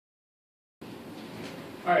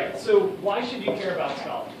All right, so why should you care about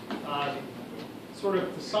Scala? Sort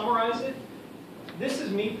of to summarize it, this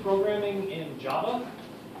is me programming in Java,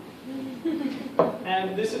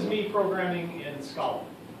 and this is me programming in Scala.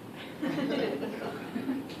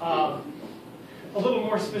 A little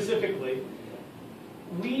more specifically,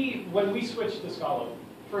 when we switch to Scala,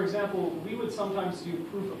 for example, we would sometimes do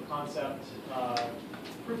proof of concept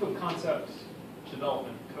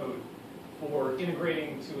development code for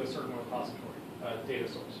integrating to a certain repository, data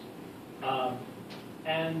source.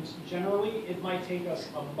 And generally, it might take us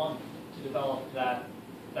a month to develop that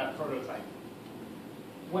prototype.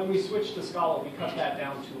 When we switch to Scala, we cut that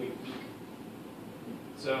down to a week.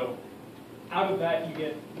 So out of that, you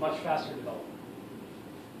get much faster development.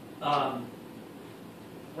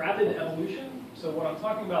 Rapid evolution. So what I'm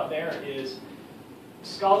talking about there is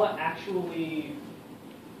Scala actually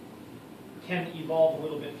can evolve a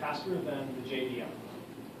little bit faster than the JVM.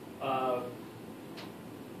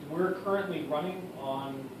 We're currently running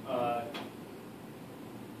on,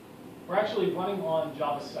 we're actually running on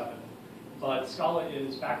Java 7, but Scala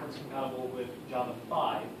is backwards compatible with Java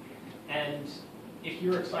 5. And if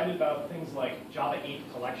you're excited about things like Java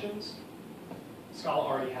 8 collections, Scala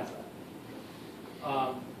already has that.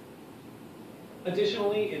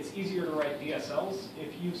 Additionally, it's easier to write DSLs.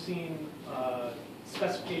 If you've seen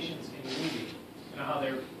specifications in Ruby, you know how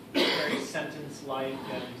they're very sentence-like,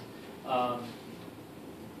 and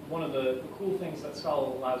one of the cool things that Scala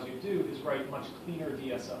allows you to do is write much cleaner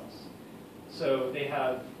DSLs. So they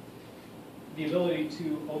have the ability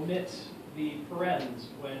to omit the parens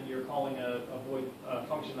when you're calling a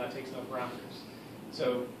function that takes no parameters.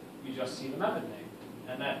 So you just see the method name,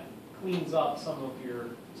 and that cleans up some of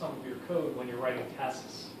your code when you're writing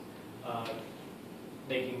tests,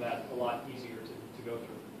 making that a lot easier to go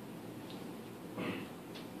through.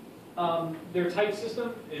 Their type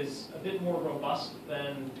system is a bit more robust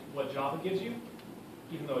than what Java gives you,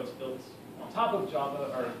 even though it's built on top of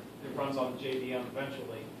Java, or it runs on JVM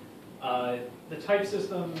eventually. The type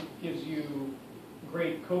system gives you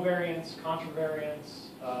great covariance, contravariance,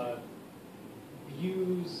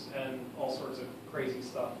 views, and all sorts of crazy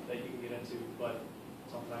stuff that you can get into, but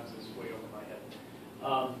sometimes it's way over my head.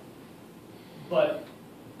 But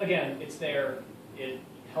again, it's there. It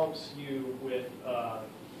helps you with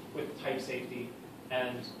type safety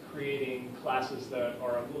and creating classes that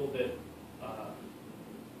are a little bit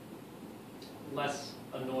less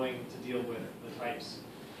annoying to deal with the types,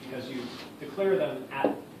 because you declare them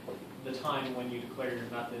at the time when you declare your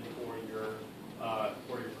method or your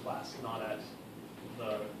class,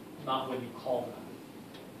 not when you call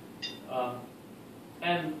them.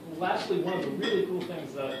 And lastly, one of the really cool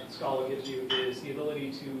things that Scala gives you is the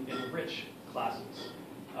ability to enrich classes.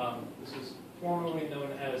 This is formerly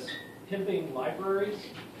known as pimping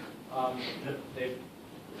libraries. They've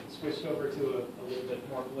switched over to a little bit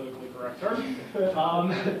more politically correct term.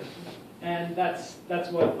 And that's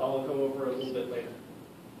what I'll go over a little bit later.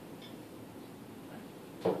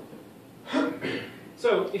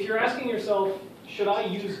 So if you're asking yourself, should I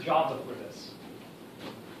use Java for this?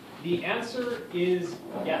 The answer is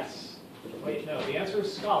yes. Wait, no, the answer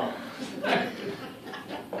is Scala.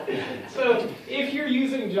 So if you're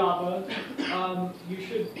using Java, you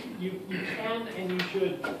can and you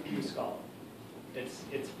should use Scala. It's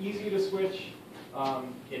easy to switch.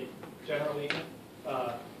 It generally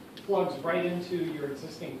plugs right into your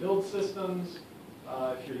existing build systems.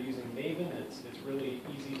 If you're using Maven, it's really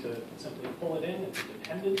easy to simply pull it in. It's a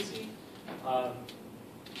dependency.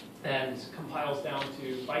 And compiles down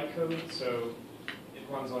to bytecode, so it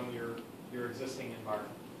runs on your existing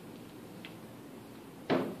environment.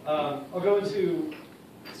 I'll go into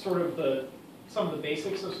sort of some of the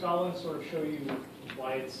basics of Scala and sort of show you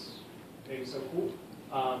why it's maybe so cool.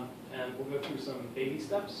 And we'll go through some baby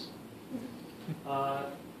steps.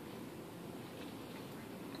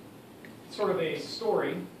 Sort of a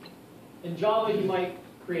story. In Java, you might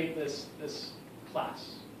create this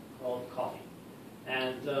class called coffee.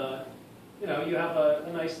 And you know, you have a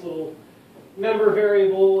nice little member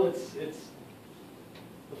variable. It's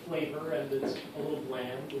the flavor, and it's a little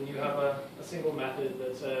bland. And you have a single method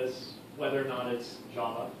that says whether or not it's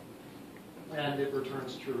Java, and it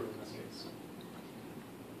returns true in this case.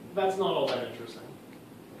 That's not all that interesting,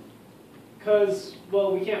 because,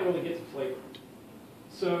 well, we can't really get to flavor.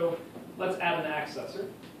 So let's add an accessor.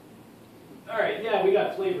 All right, yeah, we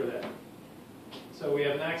got flavor there. So we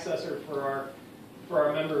have an accessor for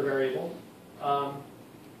our member variable. Can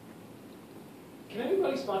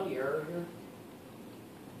anybody spot the error here?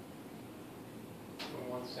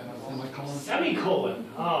 Semicolon. Semicolon.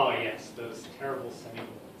 Oh yes, those terrible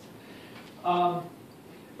semicolons.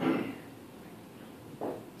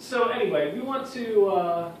 So anyway, we want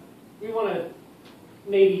to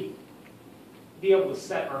maybe be able to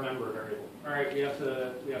set our member variable. All right, we have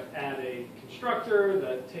to add a constructor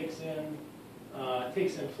that takes in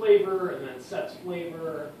flavor and then sets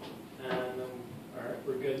flavor, and then all right,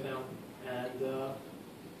 we're good now. And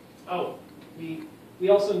oh, we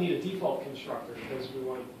also need a default constructor because we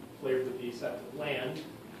want flavor to be set to land.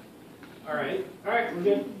 All right,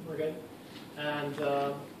 we're good. And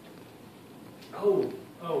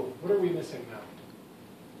oh, what are we missing now?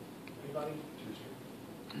 Anybody?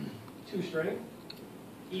 Two-string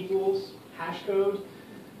equals hash code.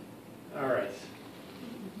 All right.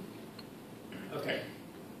 Okay.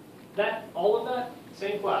 All of that,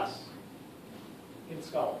 same class in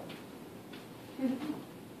Scala.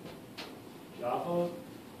 Java,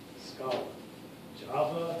 Scala.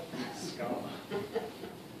 Java, Scala.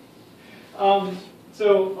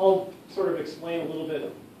 So I'll sort of explain a little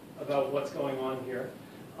bit about what's going on here.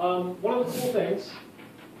 One of the cool things,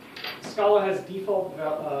 Scala has default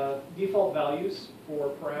values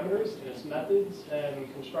for parameters in its methods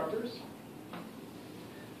and constructors.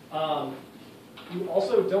 You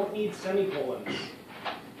also don't need semicolons. You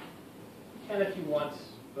can if you want,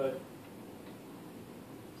 but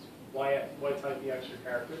why type the extra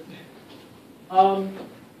character?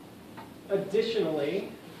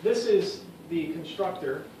 Additionally, this is the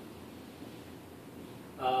constructor.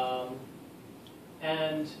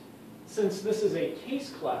 And since this is a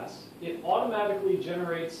case class, it automatically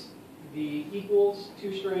generates the equals,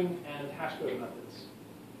 toString, and hashcode methods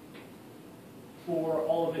for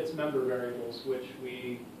all of its member variables, which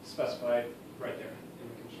we specified right there in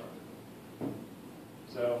the constructor.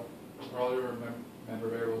 So, are all your member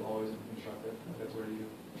variables always in the constructor? That's where you...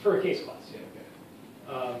 For a case class, yeah.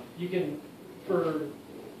 Okay. You can, for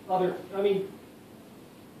other, I mean,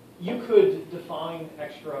 you could define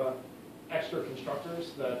extra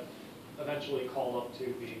constructors that eventually call up to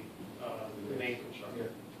the main constructor. Yeah.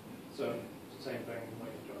 So same thing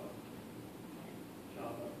like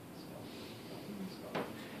Java, Scala.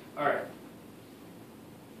 All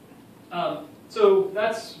right. So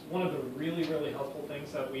that's one of the really, really helpful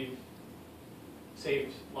things that we've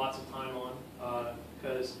saved lots of time on,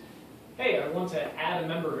 because hey, I want to add a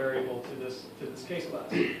member variable to this case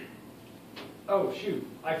class. Oh shoot,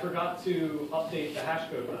 I forgot to update the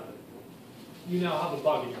hashcode method. You now have a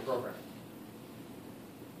bug in your program.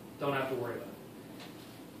 Don't have to worry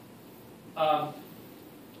about it.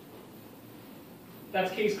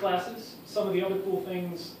 That's case classes. Some of the other cool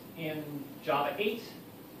things in Java 8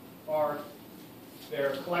 are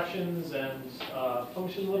their collections and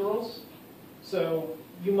function literals. So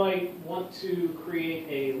you might want to create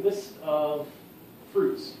a list of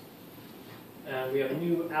fruits. And we have a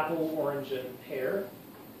new apple, orange, and pear.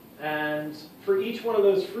 And for each one of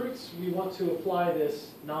those fruits, we want to apply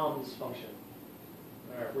this noms function.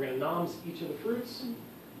 All right, we're going to noms each of the fruits.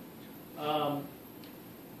 And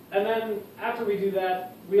then after we do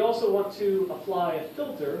that, we also want to apply a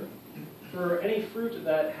filter for any fruit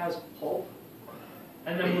that has pulp.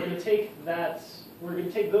 And then we're going to take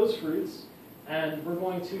those fruits and we're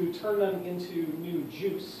going to turn them into new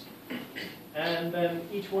juice. And then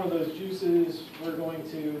each one of those juices we're going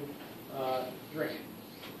to drink.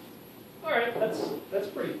 All right, that's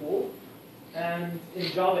pretty cool. And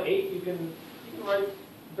in Java 8, you can write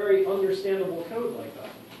very understandable code like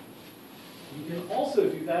that. You can also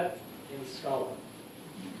do that in Scala.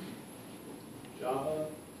 Java,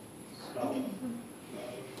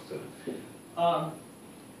 Scala.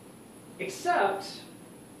 Except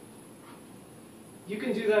you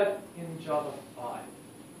can do that in Java 5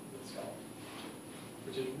 with Scala,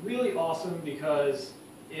 which is really awesome because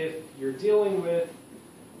if you're dealing with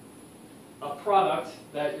a product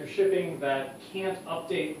that you're shipping that can't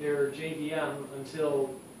update their JVM until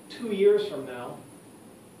 2 years from now,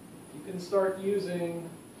 you can start using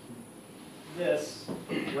this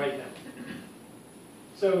right now.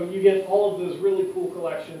 So you get all of those really cool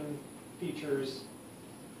collection features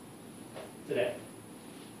today.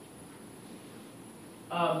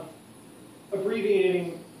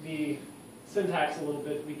 Abbreviating the syntax a little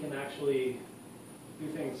bit, we can actually do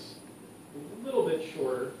things a little bit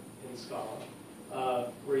shorter in Scala,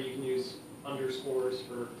 where you can use underscores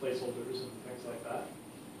for placeholders and things like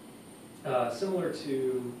that. Similar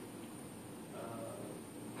to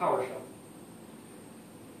PowerShell.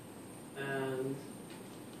 And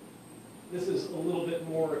this is a little bit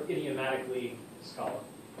more idiomatically Scala.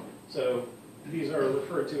 So these are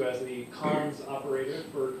referred to as the cons operator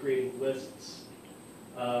for creating lists.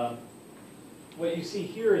 What you see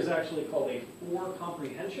here is actually called a for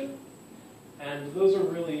comprehension. And those are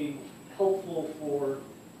really helpful for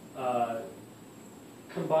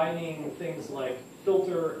combining things like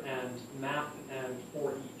filter and map and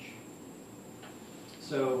for each.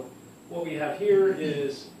 So what we have here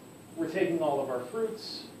is we're taking all of our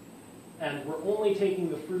fruits, and we're only taking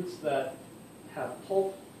the fruits that have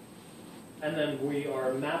pulp, and then we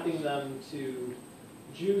are mapping them to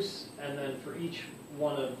juice, and then for each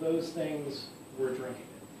one of those things, we're drinking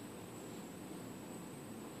it.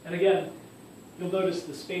 And again, you'll notice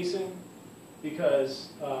the spacing,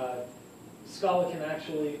 because Scala can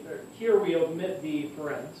actually, here we omit the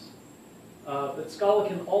parens, but Scala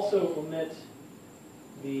can also omit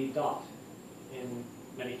the dot in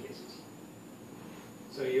many cases.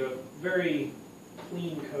 So you have very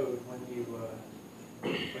clean code when you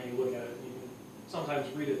look at it. You can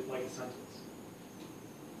sometimes read it like a sentence.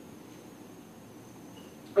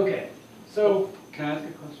 Okay, so Can I ask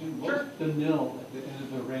a question? Sure. What's the nil at the end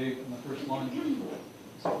of the array on the first line?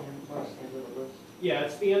 yeah,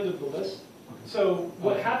 it's the end of the list. Okay. So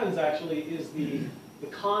what happens actually is the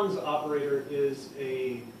cons operator is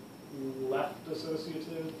a left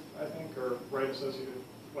associative, I think, or right associative,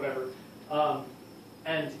 whatever.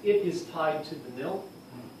 And it is tied to the nil,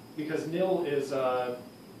 because nil is a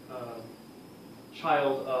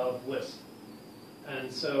child of list.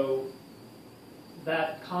 And so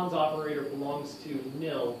that cons operator belongs to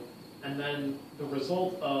nil, and then the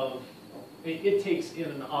result of, it takes in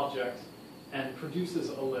an object and produces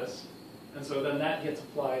a list, and so then that gets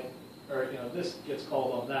applied, or this gets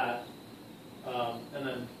called on that, and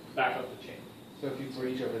then back up the chain. So if you for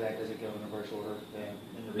each over that, does it go in reverse order then?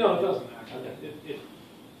 In the No, it real- doesn't actually. Okay. It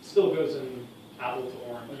still goes in apple to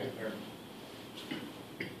orange. Okay.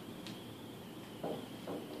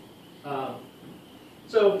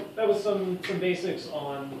 So that was some basics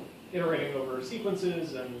on iterating over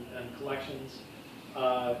sequences and collections.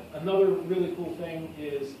 Another really cool thing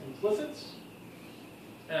is implicits.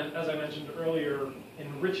 And as I mentioned earlier,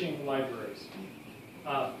 enriching libraries.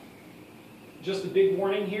 Just a big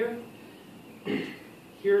warning here.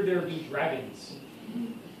 Here there be dragons.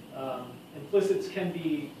 Implicits can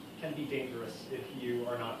be dangerous if you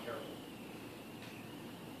are not careful.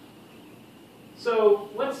 So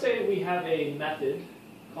let's say we have a method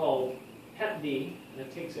called petD, and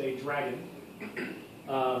it takes a dragon,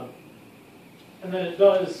 and then it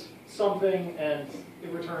does something and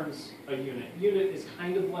it returns a unit. Unit is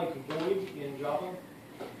kind of like void in Java,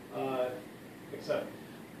 except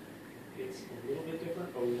it's a little bit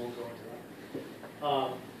different, but we won't go into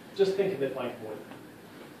that. Just think of it like void.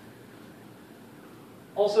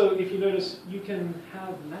 Also, if you notice, you can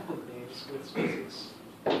have method names with spaces.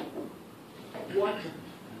 What?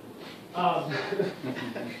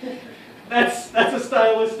 That's a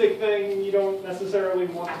stylistic thing. You don't necessarily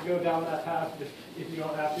want to go down that path if you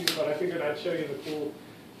don't have to, but I figured I'd show you the cool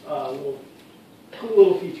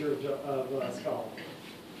little feature of Scala.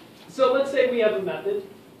 So let's say we have a method.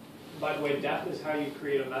 By the way, def is how you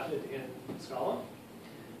create a method in Scala,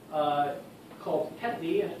 called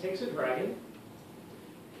petD, and it takes a dragon.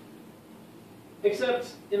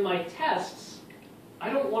 Except in my tests, I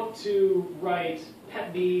don't want to write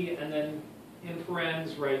petD and then in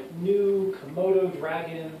parens write new Komodo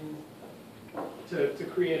dragon to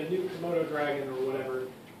create a new Komodo dragon or whatever.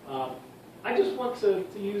 I just want to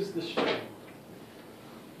use the string.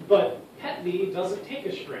 But petD doesn't take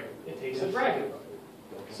a string, it takes a dragon.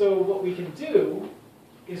 So what we can do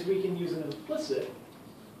is we can use an implicit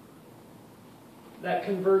that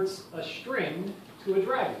converts a string to a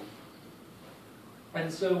dragon. And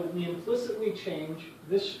so we implicitly change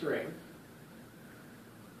this string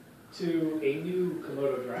to a new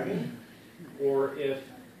Komodo dragon, or if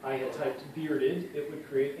I had typed bearded, it would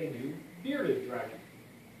create a new bearded dragon.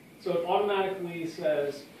 So it automatically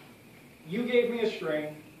says, you gave me a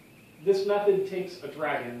string, this method takes a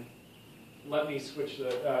dragon, let me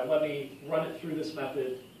let me run it through this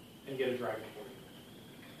method and get a dragon for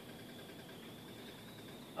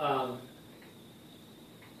you.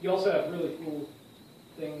 You also have really cool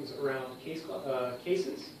things around cases,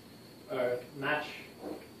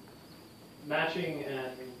 matching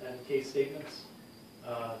and case statements.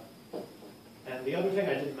 And the other thing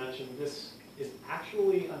I didn't mention, this is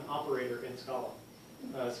actually an operator in Scala,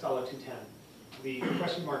 Scala 210. The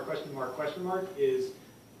question mark is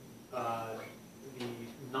the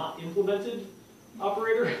not implemented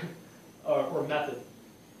operator or method.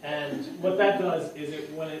 And what that does is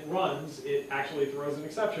when it runs, it actually throws an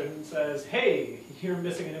exception and says, hey, you're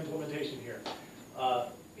missing an implementation here.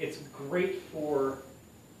 It's great for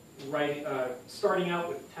starting out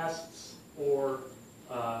with tests or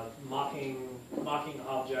mocking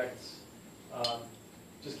objects,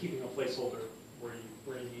 just keeping a placeholder where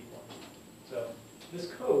you need one. So this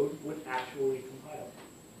code would actually compile.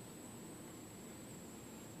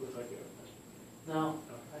 Looks like you have a question. No,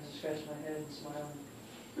 I just scratched my head and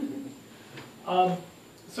smiling.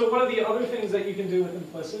 So one of the other things that you can do with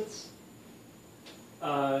implicits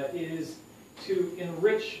is to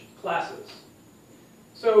enrich classes.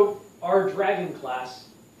 So our dragon class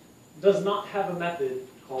does not have a method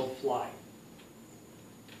called fly.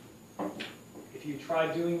 If you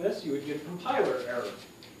tried doing this, you would get compiler error.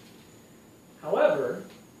 However,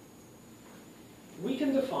 we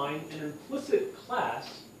can define an implicit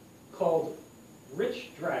class called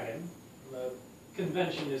rich dragon. The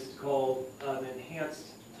convention is to call an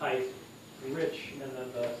enhanced type rich and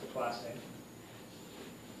then the class name.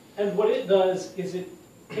 And what it does is it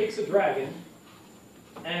takes a dragon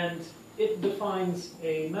and it defines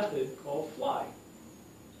a method called fly.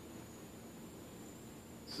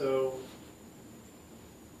 So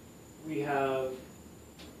we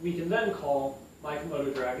can then call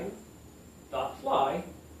myKomodo dragon .fly,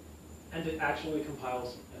 and it actually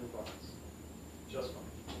compiles and runs just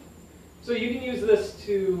fine. So you can use this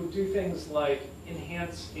to do things like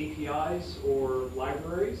enhance APIs or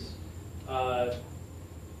libraries.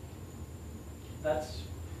 That's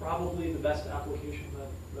probably the best application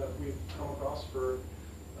that we've come across for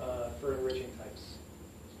enriching types.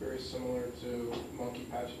 It's very similar to monkey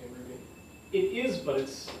patching in Ruby. It is, but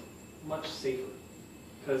it's much safer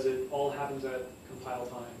because it all happens at compile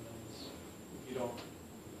time, and you don't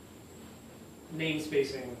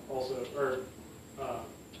namespacing also, or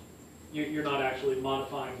you're not actually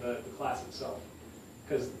modifying the class itself,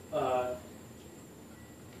 because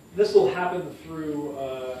this will happen through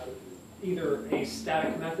either a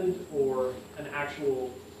static method or an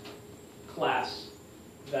actual class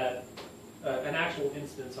that an actual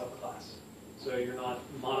instance of class. So you're not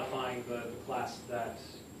modifying the class that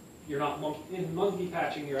you're not in monkey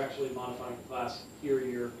patching. You're actually modifying the class. Here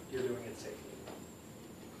you're doing it safely.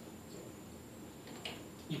 So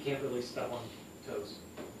you can't really step on toes.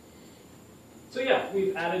 So yeah,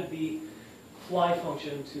 we've added the fly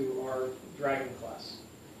function to our dragon class.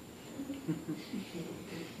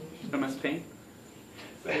 MS Paint?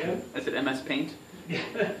 Say again? I said MS Paint?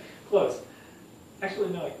 Yeah, close.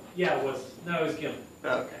 Actually, no. Yeah, it was. No, it was GIMP.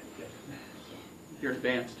 Oh, okay. Yeah. You're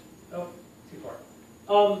advanced. Oh, too far.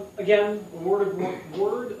 Again, a word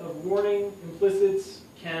of warning, implicits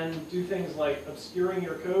can do things like obscuring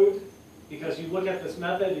your code, because you look at this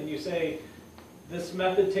method and you say, this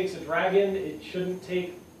method takes a dragon, it shouldn't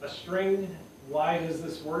take a string, why does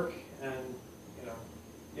this work? And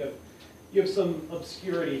you have some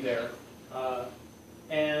obscurity there.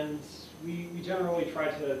 And we generally try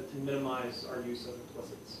to minimize our use of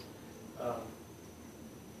implicits.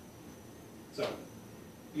 So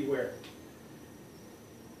beware.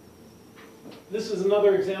 This is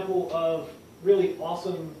another example of really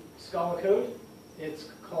awesome Scala code. It's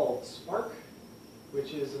called Spark,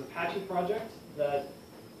 which is an Apache project that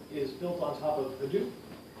is built on top of Hadoop.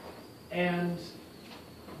 And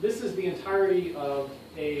this is the entirety of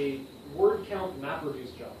a word count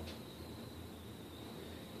MapReduce job.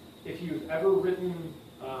 If you've ever written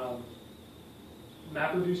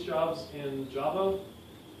MapReduce jobs in Java,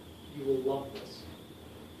 you will love this,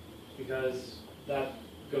 because that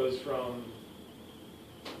goes from,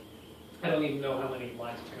 I don't even know how many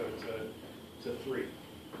lines of code to 3.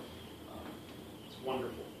 It's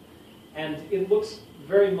wonderful. And it looks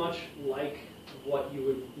very much like what you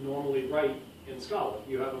would normally write in Scala.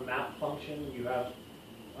 You have a map function, you have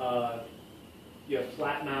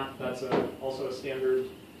flat map, that's also a standard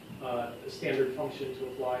function to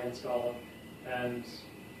apply in Scala. And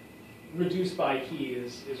reduce by key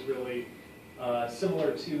is really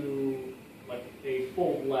similar to like a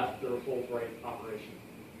fold left or a fold right operation.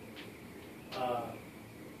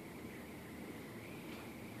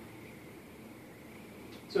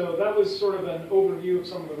 So that was sort of an overview of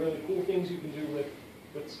some of the really cool things you can do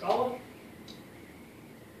with Scala.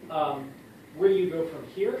 Where do you go from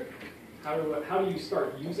here? How do you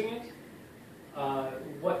start using it?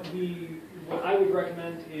 What I would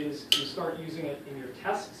recommend is to start using it in your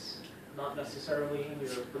tests, not necessarily in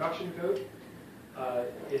your production code.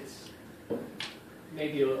 It's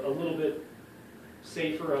maybe a little bit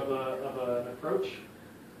safer of an approach,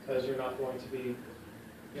 because you're not going to be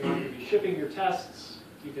shipping your tests.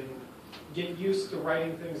 You can get used to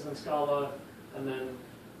writing things in Scala, and then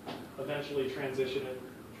eventually transition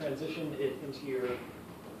it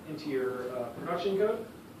into your production code.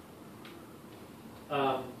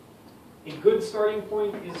 A good starting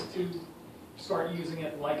point is to start using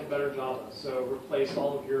it like a better Java. So replace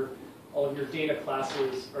all of your data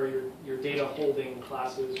classes, or your data holding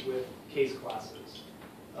classes, with case classes.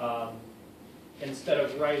 Instead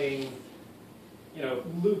of writing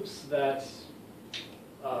loops that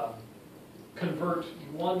convert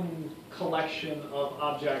one collection of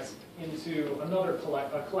objects into another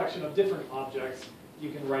a collection of different objects,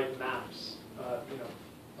 you can write maps,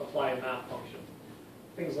 apply a map function,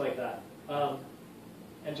 things like that.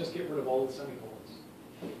 And just get rid of all the semicolons.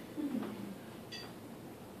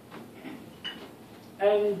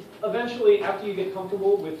 And eventually, after you get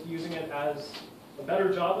comfortable with using it as a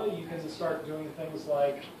better Java, you can start doing things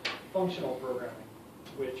like functional programming,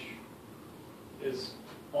 which is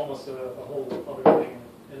almost a whole other thing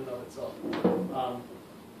in and of itself.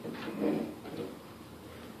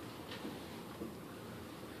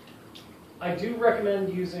 I do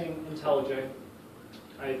recommend using IntelliJ.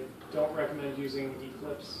 I don't recommend using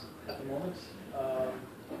Eclipse at the moment.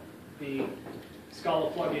 The Scala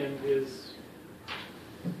plugin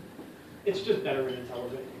it's just better in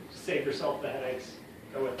IntelliJ. Save yourself the headaches,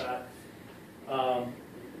 go with that.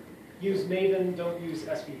 Use Maven, don't use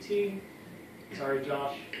SVT. Sorry,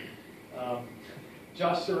 Josh.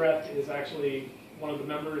 Josh Sureth is actually one of the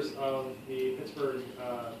members of the Pittsburgh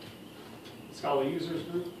Scala users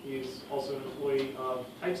group. He's also an employee of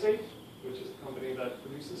TypeState, which is the company that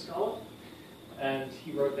produces Scala. And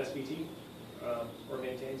he wrote SVT, or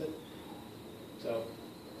maintains it. So,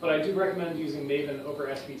 but I do recommend using Maven over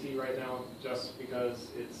SVT right now, just because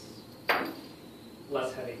it's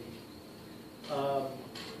less headache.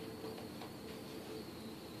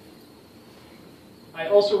 I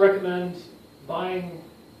also recommend buying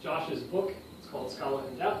Josh's book. It's called Scala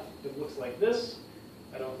in Depth. It looks like this.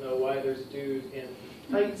 I don't know why there's a dude in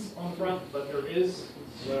tights on the front, but there is.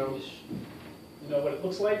 So you know what it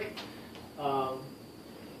looks like.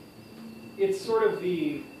 It's sort of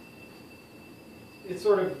the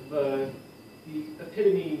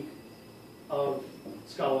epitome of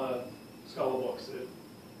Scala books.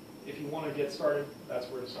 If you want to get started, that's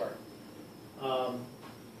where to start.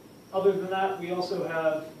 Other than that, we also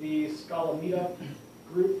have the Scala Meetup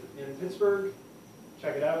group in Pittsburgh.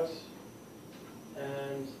 Check it out.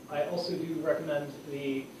 And I also do recommend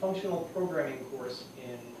the functional programming course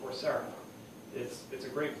in Coursera. It's a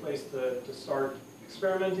great place to start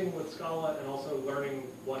experimenting with Scala and also learning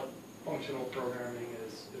what functional programming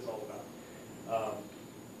is all about.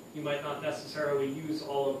 You might not necessarily use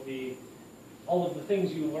all of the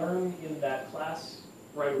things you learn in that class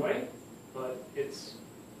right away, but it's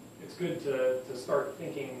good to start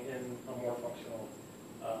thinking in a more functional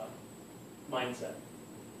mindset.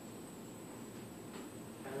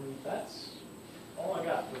 And that's all I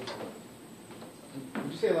got.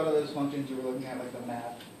 Would you say a lot of those functions you were looking at, like the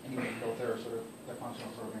map, and you built there, sort of the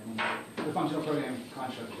functional programming, the functional programming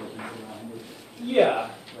construct built into the language? Yeah.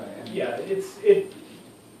 Right. Yeah.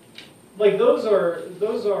 Like those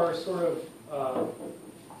are sort of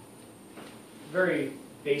very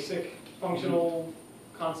basic functional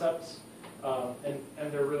concepts,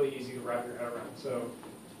 and they're really easy to wrap your head around. So,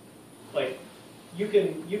 like, you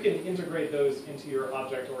can integrate those into your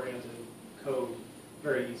object-oriented code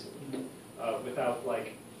very easily, without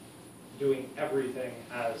like doing everything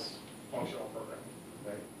as functional programming.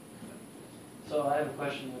 Right. So I have a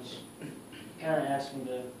question which kind of asking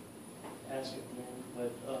to ask at the end,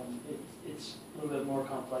 but it's a little bit more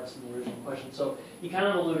complex than the original question. So you kind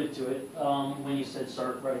of alluded to it when you said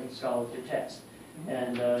start writing Scala with your text,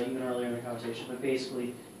 and even earlier in the conversation. But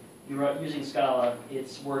basically, you're using Scala,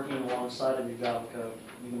 it's working alongside of your Java code.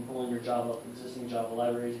 You can pull in your Java, existing Java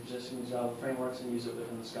libraries, existing Java frameworks, and use it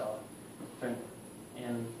within the Scala framework,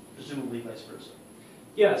 and presumably vice versa.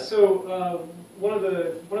 Yeah. So one of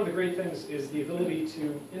the great things is the ability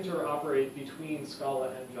to interoperate between Scala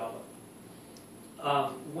and Java.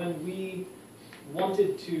 When we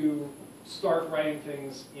wanted to start writing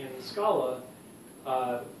things in Scala,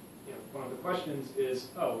 one of the questions is,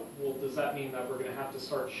 oh, well, does that mean that we're going to have to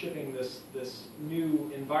start shipping this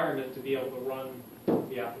new environment to be able to run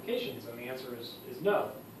the applications? And the answer is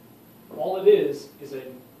no. All it is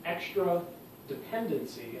an extra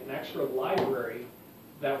dependency, an extra library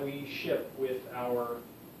that we ship with our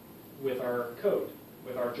code,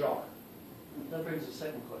 with our jar. That brings the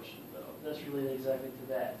second question, though. That's related exactly to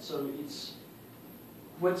that. So it's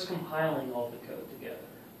what's compiling all the code together?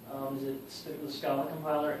 Is it the Scala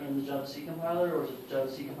compiler and the Java C compiler, or is it the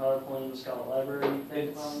Java C compiler pulling in the Scala library?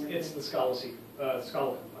 It's the Scala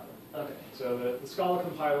compiler. Okay. So the Scala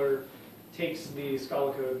compiler takes the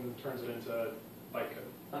Scala code and turns it into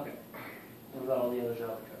bytecode. Okay. What about all the other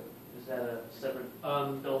Java code? Is that a separate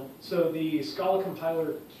build? So the Scala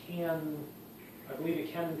compiler I believe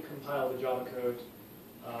it can compile the Java code,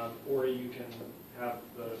 or you can have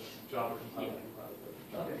the Java compiler compile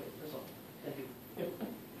the Java Okay, code. that's all. Thank you. Yep.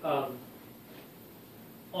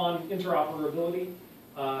 On interoperability,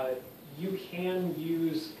 you can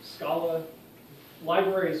use Scala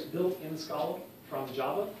libraries built in Scala from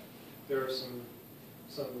Java. There are some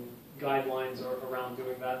guidelines around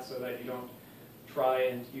doing that so that you don't try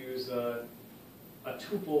and use a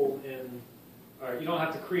tuple in, or you don't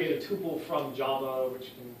have to create a tuple from Java,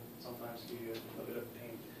 which can sometimes be a bit of a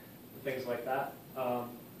pain, and things like that.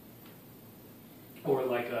 Or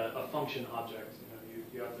like a function object.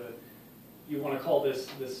 You have to, you want to call this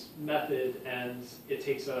method, and it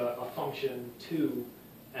takes a function to,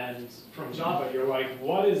 and from Java you're like,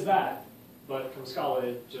 what is that? But from Scala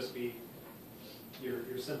it'd just be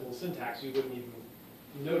your simple syntax. You wouldn't even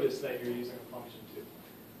notice that you're using a function to.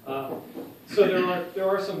 So there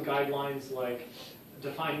are some guidelines like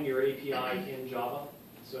defining your API in Java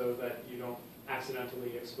so that you don't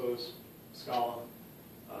accidentally expose Scala.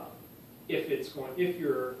 If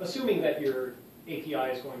you're assuming that your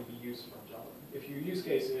API is going to be used from Java. If your use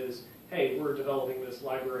case is, hey, we're developing this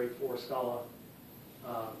library for Scala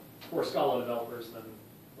developers, then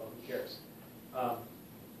well, who cares?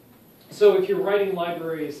 So if you're writing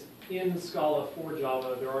libraries in Scala for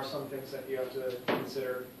Java, there are some things that you have to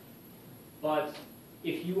consider. But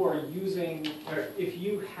if you are using, or if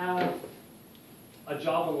you have a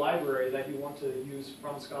Java library that you want to use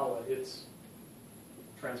from Scala, it's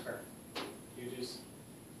transparent. You just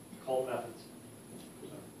call methods.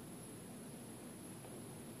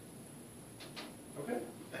 Okay.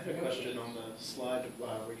 I have a question on the slide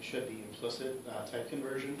where you showed the implicit type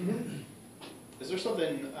conversion. Mm-hmm. Is there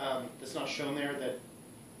something that's not shown there that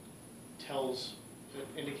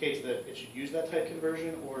indicates that it should use that type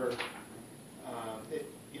conversion, or it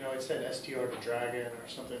said str to dragon or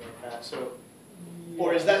something like that. So,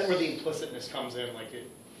 or is that where the implicitness comes in? Like it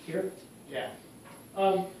Here? Yeah.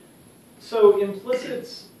 So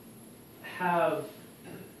implicits have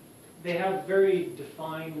very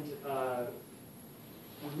defined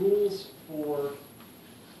rules for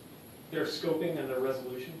their scoping and their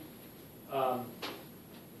resolution.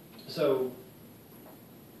 So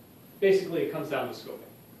basically it comes down to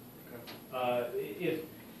scoping. Okay.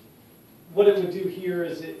 What it would do here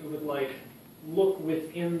is it would like look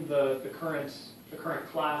within the current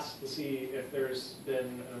class to see if there's been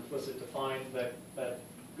an implicit defined that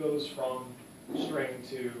goes from string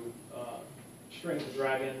to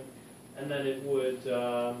dragon, and then it would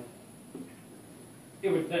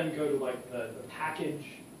then go to like the package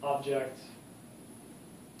object,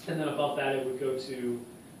 and then above that it would go to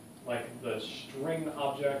like the string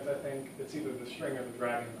object. I think it's either the string or the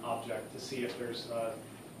dragon object to see if there's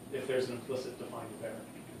an implicit defined there.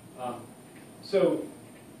 So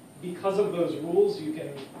because of those rules, you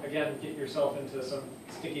can again get yourself into some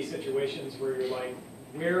sticky situations where you're like,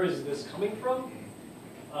 where is this coming from?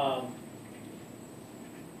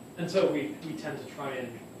 And so we tend to try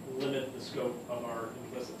and limit the scope of our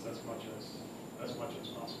implicits as much as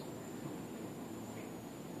possible.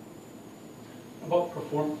 About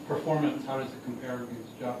performance, how does it compare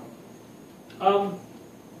against Java?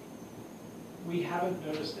 We haven't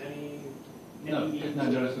noticed any No, need it's not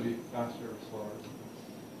to- noticed to be faster or slower.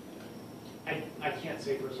 I can't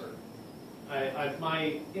say for certain.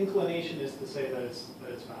 My inclination is to say that it's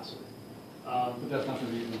faster. But that's not the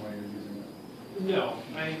reason why you're using it. No,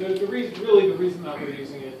 I mean the reason that we're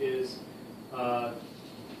using it is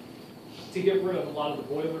to get rid of a lot of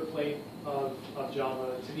the boilerplate of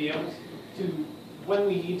Java, to be able to, when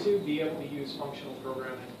we need to, be able to use functional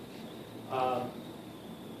programming.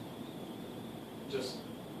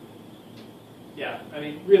 Yeah, I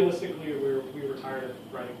mean, realistically, we were tired of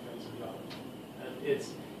writing things in Java. And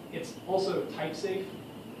it's also type safe.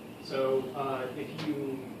 So if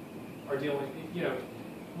you are dealing,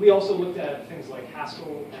 we also looked at things like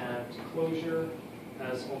Haskell and Clojure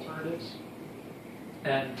as alternatives.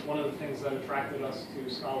 And one of the things that attracted us to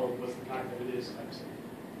Scala was the fact that it is type safe.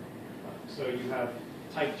 So you have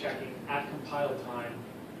type checking at compile time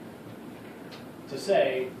to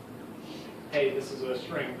say, hey, this is a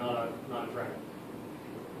string, not a dragon.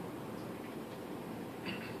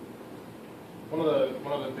 One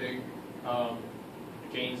of the big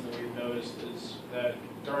gains that we've noticed is that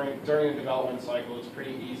during the development cycle, it's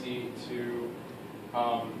pretty easy to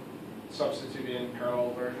substitute in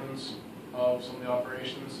parallel versions of some of the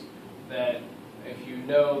operations. That if you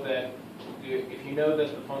know that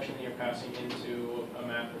the function that you're passing into a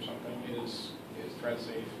map or something is thread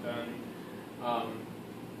safe, then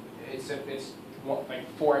it's like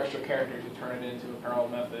 4 extra characters to turn it into a parallel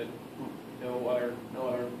method. No other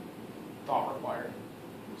thought required.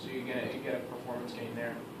 So you get a performance gain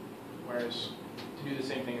there. Whereas to do the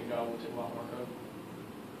same thing in Java would take a lot more code.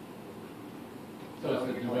 So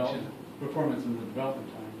it's the performance in the development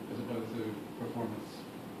time as opposed to performance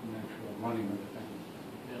in the actual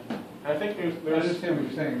I think I there's understand what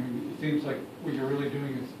you're saying. I mean, it seems like what you're really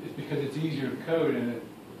doing is because it's easier to code, and it's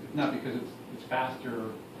not because it's faster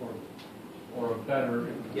or better.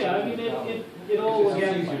 Yeah, I mean, it all, It's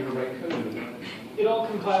again, easier to write code. it all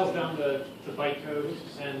compiles down to bytecode,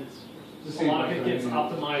 and The a same lot of it bytecode, gets yeah.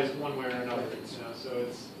 optimized one way or another, so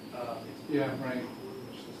it's, Yeah, right.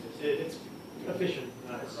 it's efficient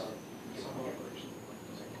in that regard.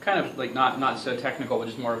 Kind of like not so technical, but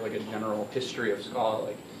just more of like a general history of Scala.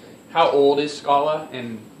 Like, how old is Scala,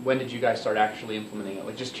 and when did you guys start actually implementing it?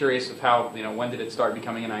 Like, just curious of how, when did it start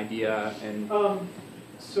becoming an idea? And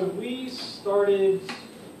So we started,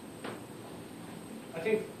 I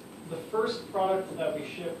think the first product that we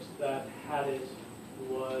shipped that had it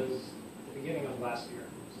was the beginning of last year,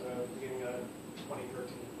 so the beginning of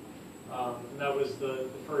 2013. And that was the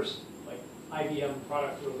first like IBM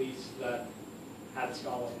product release that had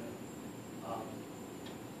Scala in it.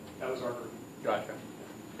 That was our group. gotcha.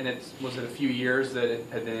 And was it a few years that it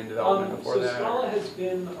had been in development before so that? Scala has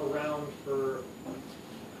been around for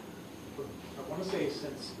I want to say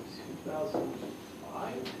since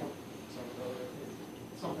 2005,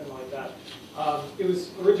 something like that. It was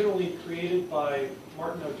originally created by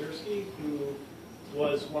Martin Odersky, who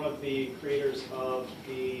was one of the creators of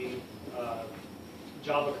the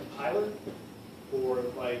Java compiler for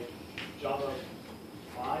like Java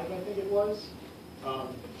 5, I think it was,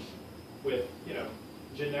 with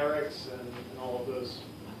generics and all of those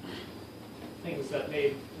things that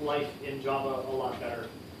made life in Java a lot better.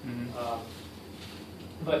 Mhm.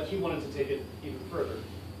 But he wanted to take it even further,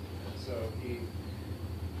 and so he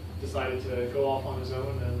decided to go off on his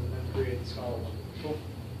own and create the Scala one. Cool.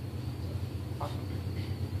 Awesome.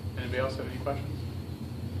 Anybody else have any questions?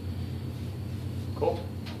 Cool.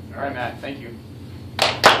 All right, Matt. Thank you.